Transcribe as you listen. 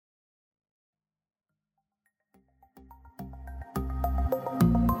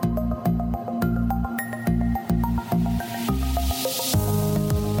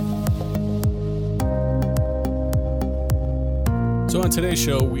So on today's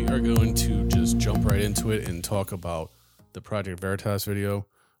show, we are going to just jump right into it and talk about the Project VERITAS video.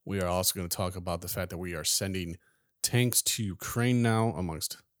 We are also going to talk about the fact that we are sending tanks to Ukraine now,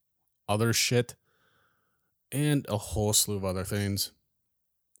 amongst other shit, and a whole slew of other things.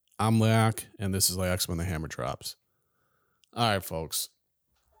 I'm Lack, and this is Lax when the hammer drops. All right, folks.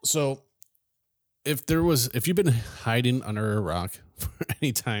 So if you've been hiding under a rock for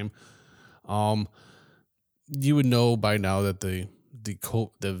any time, you would know by now that the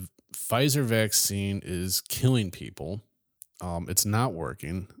Pfizer vaccine is killing people. It's not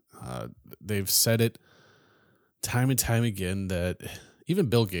working. They've said it time and time again that even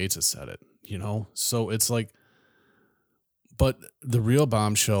Bill Gates has said it, So it's like, but the real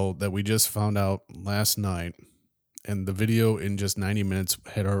bombshell that we just found out last night, and the video in just 90 minutes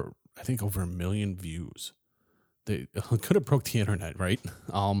had I think over 1 million views. They could have broke the internet, right?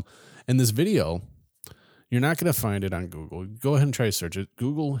 And this video, you're not going to find it on Google. Go ahead and try to search it.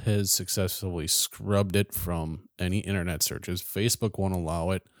 Google has successfully scrubbed it from any internet searches. Facebook won't allow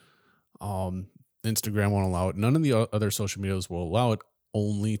it. Instagram won't allow it. None of the other social medias will allow it,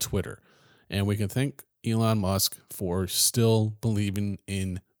 only Twitter. And we can thank Elon Musk for still believing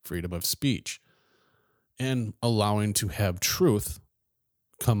in freedom of speech and allowing to have truth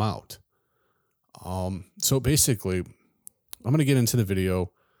come out. So basically, I'm going to get into the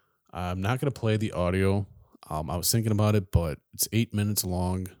video. I'm not going to play the audio. I was thinking about it, but it's 8 minutes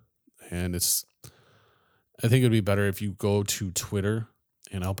long, and I think it'd be better if you go to Twitter,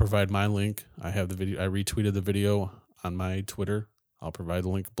 and I'll provide my link. I have the video. I retweeted the video on my Twitter. I'll provide the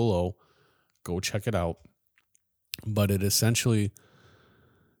link below. Go check it out. But it essentially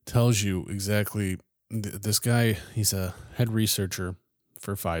tells you exactly, this guy, he's a head researcher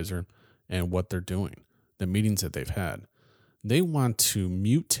for Pfizer, and what they're doing, the meetings that they've had. They want to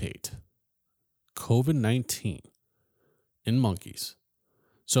mutate COVID-19 in monkeys.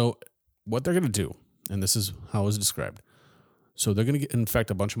 So what they're going to do, and this is how it's described. So they're going to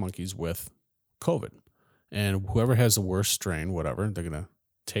infect a bunch of monkeys with COVID. And whoever has the worst strain, whatever, they're going to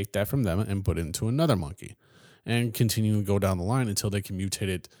take that from them and put it into another monkey and continue to go down the line until they can mutate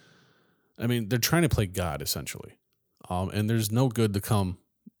it. I mean, they're trying to play God, essentially. And there's no good to come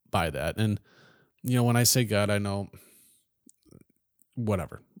by that. And, when I say God, I know,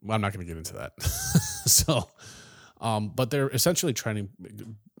 whatever. I'm not going to get into that. So, but they're essentially trying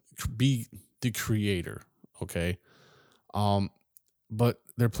to be the creator, okay? But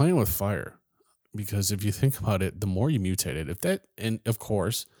they're playing with fire, because if you think about it, the more you mutate it, and of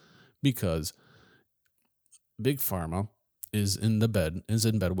course, because Big Pharma is in bed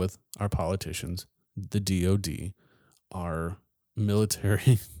with our politicians, the DOD, our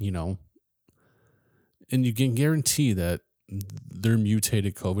military, and you can guarantee that their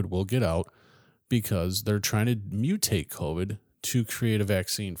mutated COVID will get out, because they're trying to mutate COVID to create a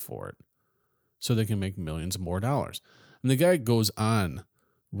vaccine for it so they can make millions more dollars. And the guy goes on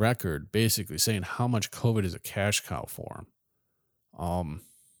record basically saying how much COVID is a cash cow for him.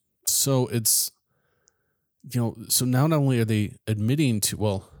 So it's, so now not only are they admitting to,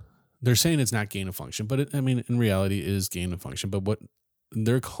 well, they're saying it's not gain of function, but in reality it is gain of function. But what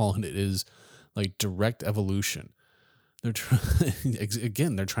they're calling it is like direct evolution. They're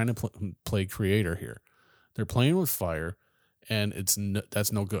they're trying to play creator here. They're playing with fire, and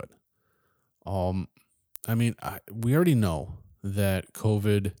that's no good. We already know that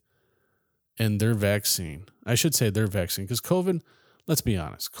COVID and their vaccine, I should say their vaccine, because COVID, let's be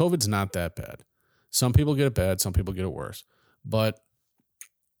honest, COVID's not that bad. Some people get it bad, some people get it worse. But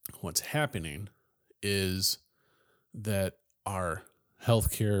what's happening is that our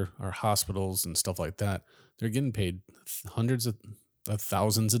healthcare, our hospitals and stuff like that, they're getting paid hundreds of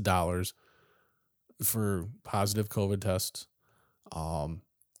thousands of dollars for positive COVID tests,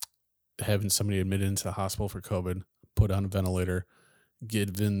 having somebody admitted into the hospital for COVID, put on a ventilator,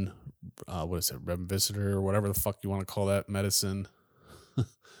 given, Remdesivir or whatever the fuck you want to call that medicine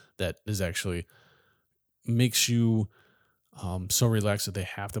that is actually makes you so relaxed that they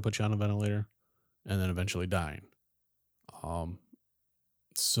have to put you on a ventilator, and then eventually dying.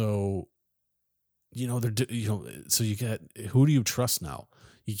 So you get, who do you trust now?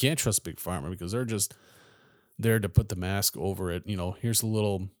 You can't trust Big Pharma, because they're just there to put the mask over it. Here's a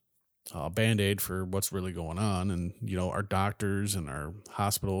little Band-Aid for what's really going on. And, our doctors and our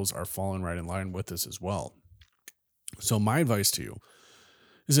hospitals are falling right in line with this as well. So my advice to you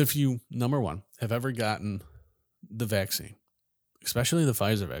is, if you, number one, have ever gotten the vaccine, especially the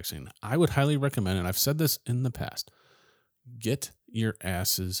Pfizer vaccine, I would highly recommend, and I've said this in the past, get your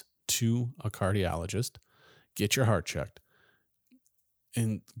asses to a cardiologist, get your heart checked,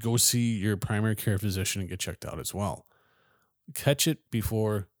 and go see your primary care physician and get checked out as well. Catch it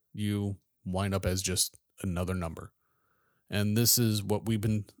before you wind up as just another number. And this is what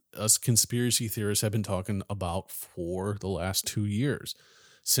us conspiracy theorists have been talking about for the last 2 years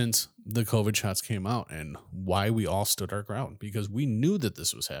since the COVID shots came out, and why we all stood our ground, because we knew that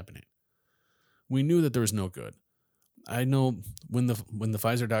this was happening. We knew that there was no good. I know when the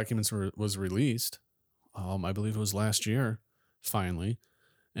Pfizer documents was released, I believe it was last year, finally,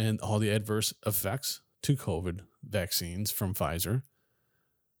 and all the adverse effects to COVID vaccines from Pfizer,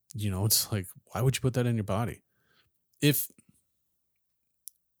 it's like, why would you put that in your body? Okay,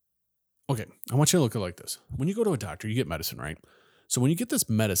 I want you to look at it like this. When you go to a doctor, you get medicine, right? So when you get this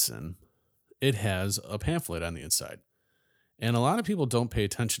medicine, it has a pamphlet on the inside. And a lot of people don't pay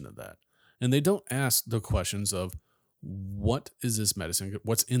attention to that. And they don't ask the questions of, what is this medicine?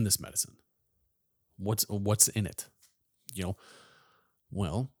 What's in this medicine? What's in it?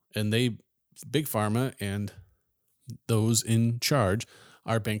 And Big Pharma and those in charge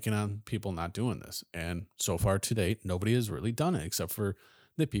are banking on people not doing this. And so far to date, nobody has really done it except for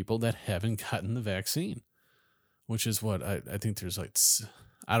the people that haven't gotten the vaccine, which is what I think there's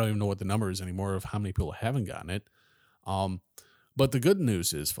I don't even know what the number is anymore of how many people haven't gotten it. But the good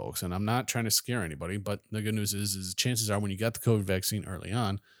news is, folks, and I'm not trying to scare anybody, but the good news is chances are when you got the COVID vaccine early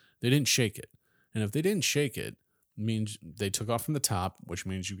on, they didn't shake it. And if they didn't shake it, it means they took off from the top, which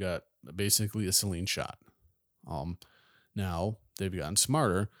means you got basically a saline shot. Now they've gotten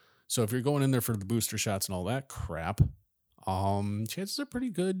smarter. So if you're going in there for the booster shots and all that crap, chances are pretty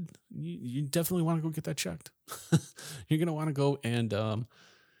good. You definitely want to go get that checked. You're going to want to go and,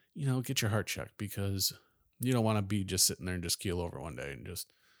 get your heart checked, because you don't want to be just sitting there and just keel over one day and just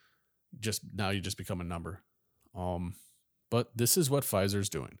now you just become a number. But this is what Pfizer's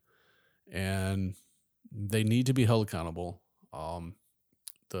doing, and they need to be held accountable.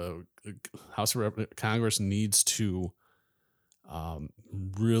 The House of Congress needs to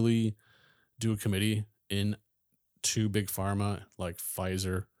really do a committee into Big Pharma like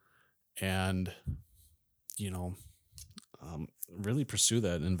Pfizer, and really pursue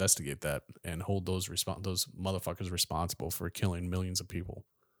that, investigate that, and hold those motherfuckers responsible for killing millions of people.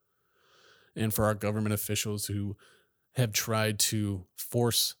 And for our government officials who have tried to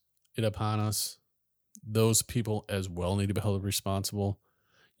force it upon us, those people as well need to be held responsible.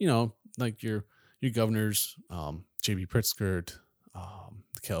 Like your governors, J.B. Pritzker,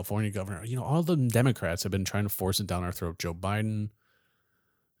 the California governor, all the Democrats have been trying to force it down our throat. Joe Biden,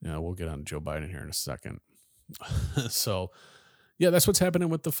 we'll get on to Joe Biden here in a second. So, yeah, that's what's happening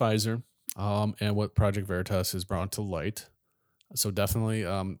with the Pfizer, and what Project Veritas has brought to light. So definitely,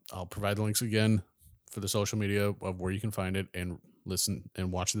 I'll provide the links again for the social media of where you can find it and listen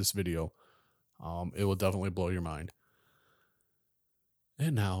and watch this video. It will definitely blow your mind.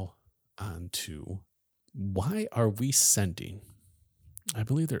 And now on to, why are we sending? I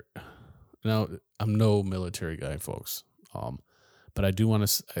believe now I'm no military guy, folks. But I do want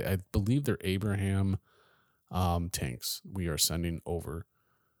to, I believe they're Abraham tanks we are sending over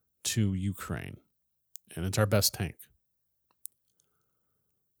to Ukraine, and it's our best tank.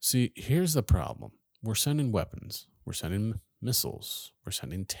 See, here's the problem. We're sending weapons. We're sending missiles. We're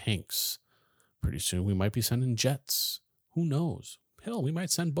sending tanks. Pretty soon we might be sending jets. Who knows? Hell, we might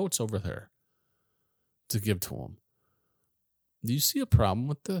send boats over there to give to them. Do you see a problem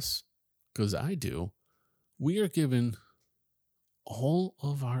with this? Because I do. We are giving all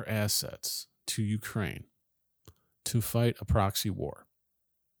of our assets to Ukraine to fight a proxy war.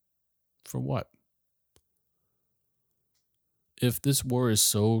 For what? If this war is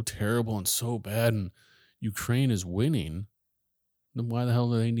so terrible and so bad and Ukraine is winning, then why the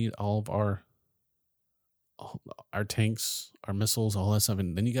hell do they need all of our tanks, our missiles, all that stuff?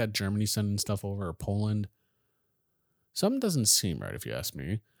 And then you got Germany sending stuff over, or Poland. Something doesn't seem right, if you ask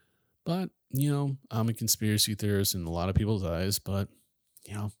me. But, I'm a conspiracy theorist in a lot of people's eyes, but,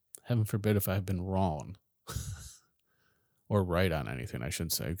 heaven forbid if I've been wrong. Or right on anything, I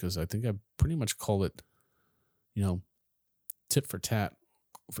should say, because I think I pretty much call it, tit for tat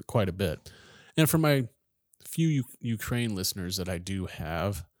for quite a bit. And for my few Ukraine listeners that I do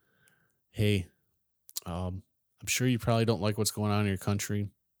have, hey, I'm sure you probably don't like what's going on in your country.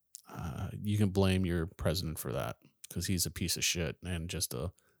 You can blame your president for that, because he's a piece of shit and just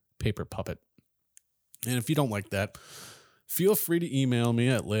a paper puppet. And if you don't like that, feel free to email me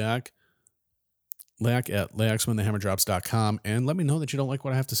at lack at laxwhenthehammerdrops.com and let me know that you don't like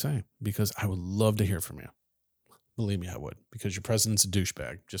what I have to say, because I would love to hear from you. Believe me, I would, because your president's a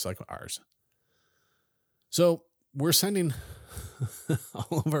douchebag, just like ours. So we're sending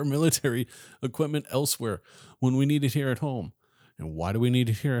all of our military equipment elsewhere when we need it here at home. And why do we need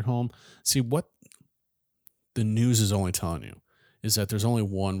it here at home? See, what the news is only telling you is that there's only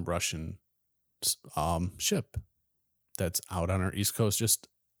one Russian ship that's out on our East Coast. Just,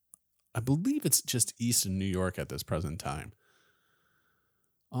 I believe it's just east of New York at this present time.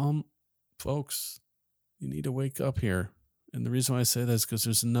 Folks, you need to wake up here. And the reason why I say that is because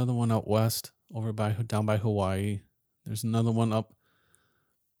there's another one out west, down by Hawaii. There's another one up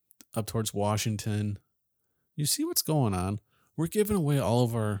towards Washington. You see what's going on? We're giving away all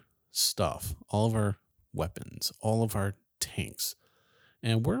of our stuff, all of our weapons, all of our tanks.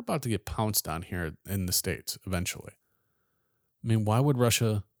 And we're about to get pounced on here in the States eventually. I mean, why would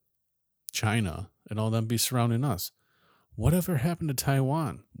Russia, China, and all them be surrounding us? Whatever happened to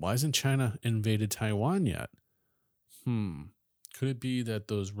Taiwan? Why hasn't China invaded Taiwan yet? Could it be that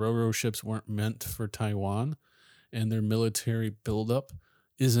those Ro-Ro ships weren't meant for Taiwan and their military buildup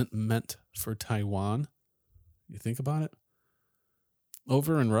isn't meant for Taiwan? You think about it?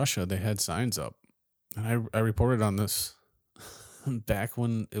 Over in Russia, they had signs up. And I reported on this back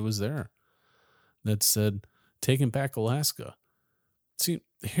when it was there that said, taking back Alaska. See,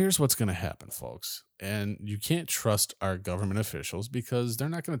 here's what's going to happen, folks. And you can't trust our government officials because they're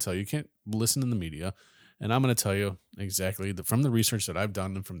not going to tell you. You can't listen to the media. And I'm going to tell you exactly from the research that I've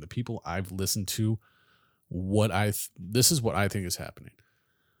done and from the people I've listened to, this is what I think is happening.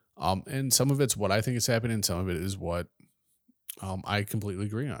 And some of it's what I think is happening, and some of it is what I completely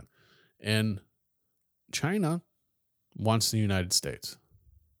agree on. And China wants the United States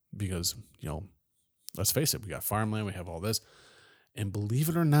because, let's face it, we got farmland, we have all this. And believe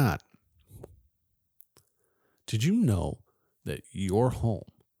it or not, did you know that your home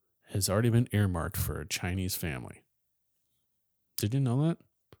has already been earmarked for a Chinese family? Did you know that?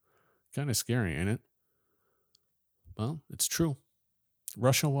 Kind of scary, ain't it? Well, it's true.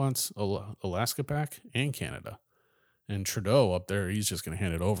 Russia wants Alaska back and Canada. And Trudeau up there, he's just going to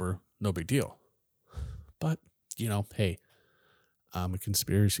hand it over. No big deal. But, hey, I'm a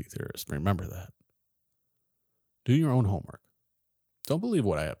conspiracy theorist. Remember that. Do your own homework. Don't believe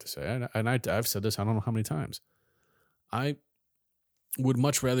what I have to say. And I've said this I don't know how many times. I would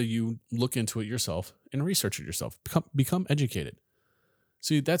much rather you look into it yourself and research it yourself. Become educated.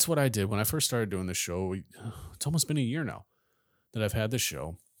 See, that's what I did when I first started doing this show. It's almost been a year now that I've had this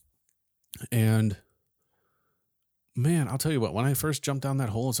show. And man, I'll tell you what, when I first jumped down that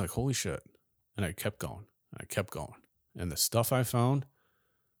hole, it's like, holy shit. And I kept going. I kept going. And the stuff I found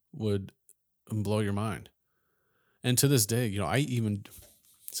would blow your mind. And to this day, I even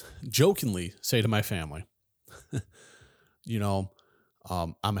jokingly say to my family,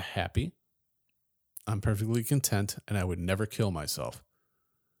 I'm happy, I'm perfectly content, and I would never kill myself.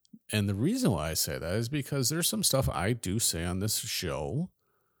 And the reason why I say that is because there's some stuff I do say on this show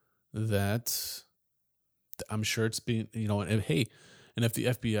that I'm sure it's being, and hey, and if the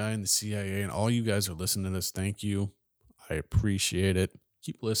FBI and the CIA and all you guys are listening to this, thank you. I appreciate it.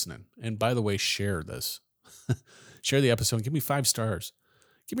 Keep listening. And by the way, share this. Share the episode. Give me 5 stars.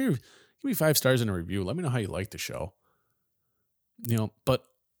 Give me 5 stars in a review. Let me know how you like the show. But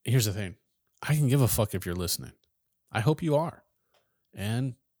here's the thing. I can give a fuck if you're listening. I hope you are.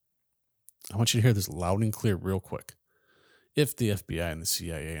 And I want you to hear this loud and clear real quick. If the FBI and the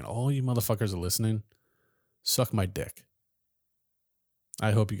CIA and all you motherfuckers are listening, suck my dick.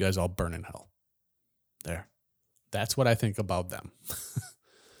 I hope you guys all burn in hell. There. That's what I think about them.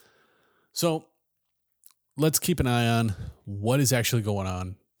 So let's keep an eye on what is actually going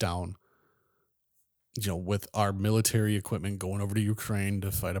on down, with our military equipment going over to Ukraine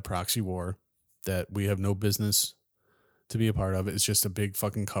to fight a proxy war that we have no business to be a part of. It's just a big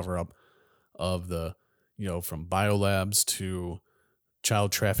fucking cover up of the, from biolabs to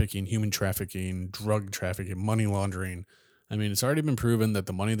child trafficking, human trafficking, drug trafficking, money laundering. I mean, it's already been proven that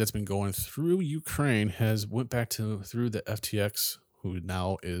the money that's been going through Ukraine has went back through the FTX, who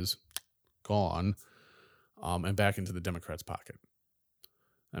now is gone, and back into the Democrats' pocket.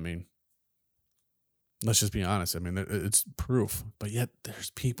 I mean, let's just be honest. I mean, it's proof. But yet there's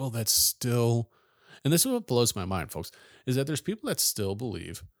people that still, and this is what blows my mind, folks, is that there's people that still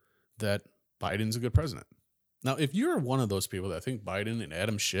believe that Biden's a good president. Now, if you're one of those people that think Biden and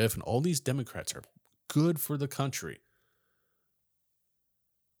Adam Schiff and all these Democrats are good for the country,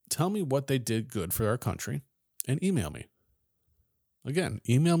 tell me what they did good for our country and email me. Again,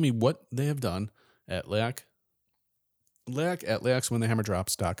 email me what they have done at lack at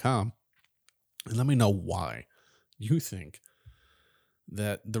laxwhenthehammerdrops.com and let me know why you think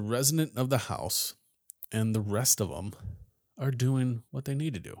that the resident of the House and the rest of them are doing what they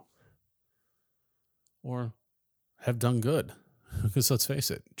need to do or have done good. Because let's face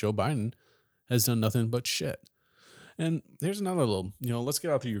it, Joe Biden has done nothing but shit. And here's another little, let's get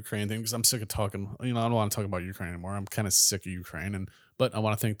out the Ukraine thing because I'm sick of talking. I don't want to talk about Ukraine anymore. I'm kind of sick of Ukraine, but I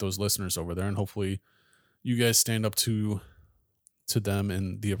want to thank those listeners over there, and hopefully you guys stand up to them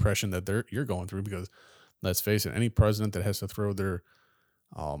and the oppression that you're going through. Because let's face it, any president that has to throw their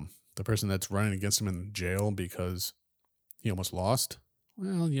the person that's running against him in jail because he almost lost,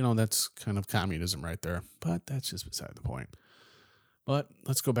 well, that's kind of communism right there. But that's just beside the point. But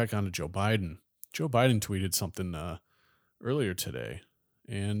let's go back on to Joe Biden. Joe Biden tweeted something earlier today,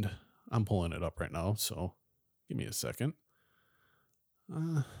 and I'm pulling it up right now, so give me a second.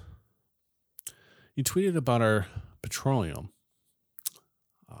 He tweeted about our petroleum.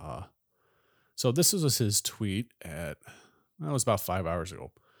 So this was his tweet that was about 5 hours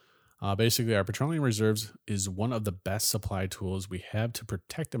ago. Basically, our petroleum reserves is one of the best supply tools we have to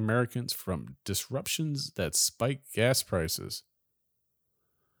protect Americans from disruptions that spike gas prices.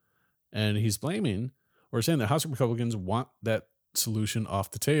 And he's blaming or saying that House Republicans want that solution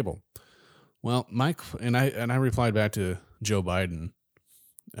off the table. Well, I replied back to Joe Biden.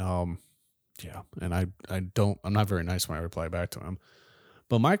 I'm not very nice when I reply back to him.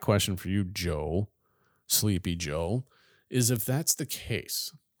 But my question for you, Joe, Sleepy Joe, is if that's the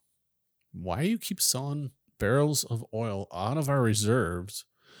case, why do you keep selling barrels of oil out of our reserves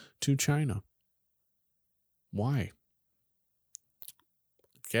to China? Why?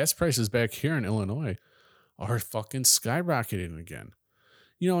 Gas prices back here in Illinois are fucking skyrocketing again.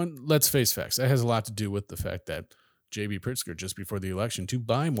 And let's face facts. That has a lot to do with the fact that J.B. Pritzker, just before the election, to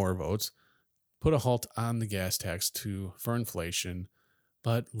buy more votes, put a halt on the gas tax for inflation.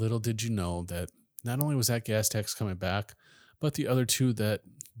 But little did you know that not only was that gas tax coming back, but the other two that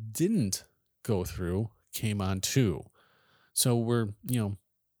didn't go through came on too. So we're,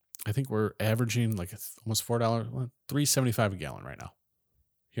 I think we're averaging like almost $4, $3.75 a gallon right now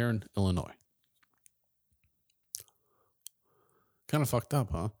here in Illinois. Kind of fucked up,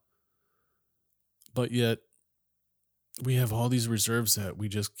 huh? But yet we have all these reserves that we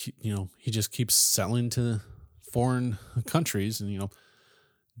just keep, he just keeps selling to foreign countries and,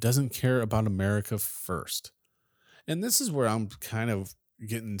 doesn't care about America first. And this is where I'm kind of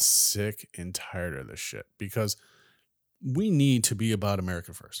getting sick and tired of this shit, because we need to be about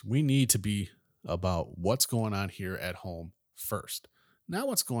America first. We need to be about what's going on here at home first, not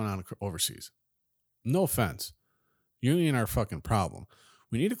what's going on overseas. No offense. You ain't our fucking problem.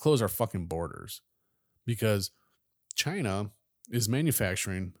 We need to close our fucking borders because China is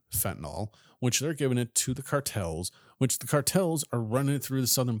manufacturing fentanyl, which they're giving it to the cartels, which the cartels are running it through the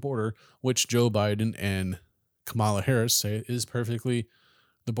southern border, which Joe Biden and Kamala Harris say the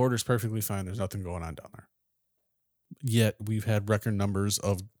border's perfectly fine. There's nothing going on down there. Yet we've had record numbers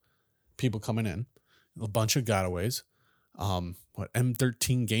of people coming in, a bunch of gotaways,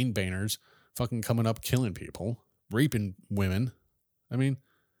 M13 gangbangers fucking coming up, killing people, raping women. I mean,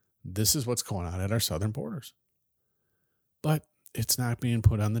 this is what's going on at our southern borders. But it's not being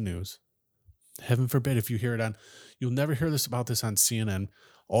put on the news. Heaven forbid if you hear it you'll never hear about this on CNN.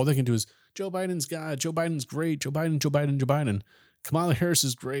 All they can do is, Joe Biden's God, Joe Biden's great, Joe Biden, Joe Biden, Joe Biden. Kamala Harris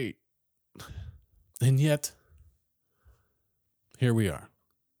is great. And yet, here we are.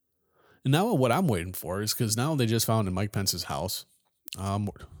 And now what I'm waiting for is, because now they just found in Mike Pence's house,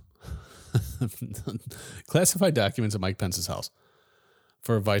 classified documents at Mike Pence's house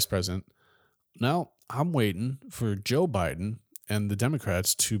for a vice president. Now I'm waiting for Joe Biden and the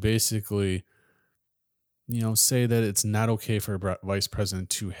Democrats to basically, say that it's not okay for a vice president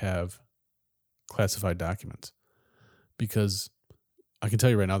to have classified documents. Because I can tell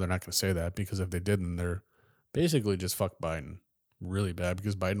you right now, they're not going to say that, because if they did, then they're basically just fuck Biden really bad,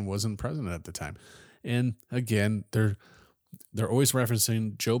 because Biden wasn't president at the time. And again, they're always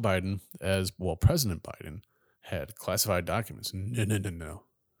referencing Joe Biden as, well, President Biden had classified documents. No.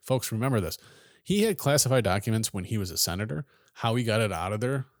 Folks, remember this. He had classified documents when he was a senator. How he got it out of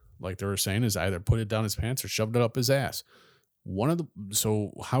there, like they were saying, is either put it down his pants or shoved it up his ass.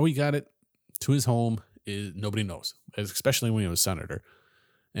 So how he got it to his home is nobody knows, especially when he was senator.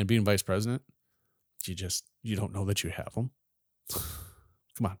 And being vice president, you don't know that you have them.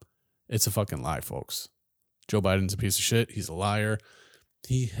 Come on. It's a fucking lie, folks. Joe Biden's a piece of shit. He's a liar.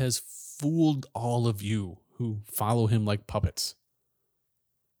 He has fooled all of you who follow him like puppets.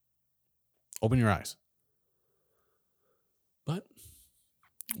 Open your eyes. But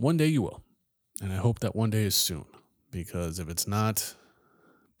one day you will. And I hope that one day is soon. Because if it's not,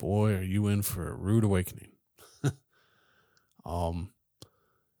 boy, are you in for a rude awakening.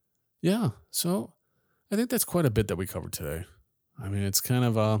 Yeah, so I think that's quite a bit that we covered today. I mean, it's kind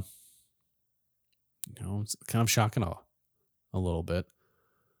of it's kind of shock and awe a little bit.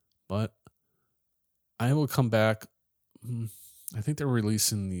 But I will come back I think they're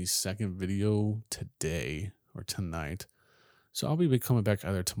releasing the second video today or tonight. So I'll be coming back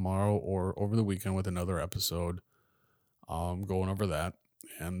either tomorrow or over the weekend with another episode, going over that,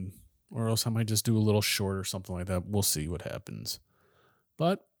 or else I might just do a little short or something like that. We'll see what happens.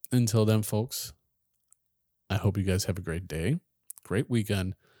 But until then, folks, I hope you guys have a great day, great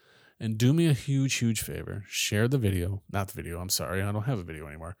weekend, and do me a huge, huge favor. Share the video. Not the video. I'm sorry. I don't have a video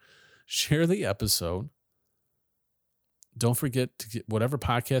anymore. Share the episode. Don't forget to get whatever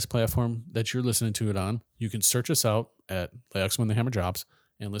podcast platform that you're listening to it on. You can search us out at Layox When the Hammer Drops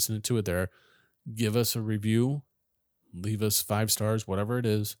and listen to it there. Give us a review. Leave us 5 stars, whatever it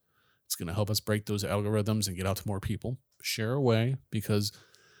is. It's going to help us break those algorithms and get out to more people. Share away because,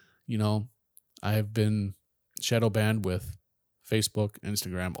 I have been shadow banned with Facebook,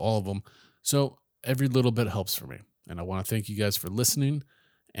 Instagram, all of them. So every little bit helps for me. And I want to thank you guys for listening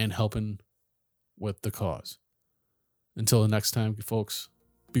and helping with the cause. Until the next time, folks,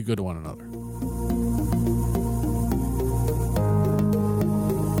 be good to one another.